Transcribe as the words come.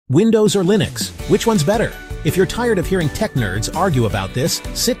Windows or Linux? Which one's better? If you're tired of hearing tech nerds argue about this,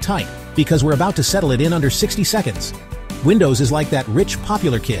 sit tight, because we're about to settle it in under 60 seconds. Windows is like that rich,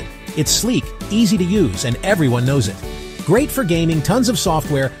 popular kid. It's sleek, easy to use, and everyone knows it. Great for gaming, tons of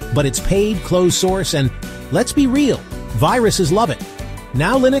software, but it's paid, closed source, and let's be real, viruses love it.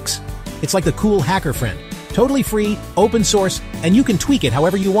 Now Linux? It's like the cool hacker friend. Totally free, open source, and you can tweak it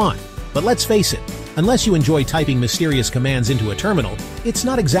however you want. But let's face it, unless you enjoy typing mysterious commands into a terminal, it's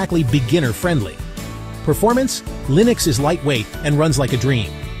not exactly beginner-friendly. Performance? Linux is lightweight and runs like a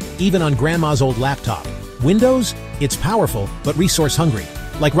dream, even on grandma's old laptop. Windows? It's powerful, but resource-hungry,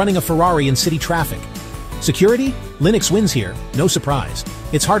 like running a Ferrari in city traffic. Security? Linux wins here, no surprise.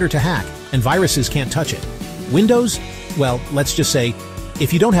 It's harder to hack, and viruses can't touch it. Windows? Well, let's just say,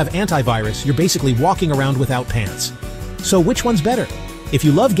 if you don't have antivirus, you're basically walking around without pants. So which one's better? If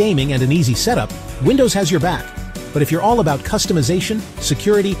you love gaming and an easy setup, Windows has your back. But if you're all about customization,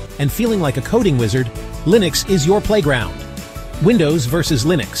 security, and feeling like a coding wizard, Linux is your playground. Windows versus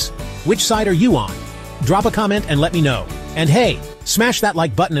Linux. Which side are you on? Drop a comment and let me know. And hey, smash that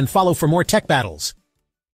like button and follow for more tech battles.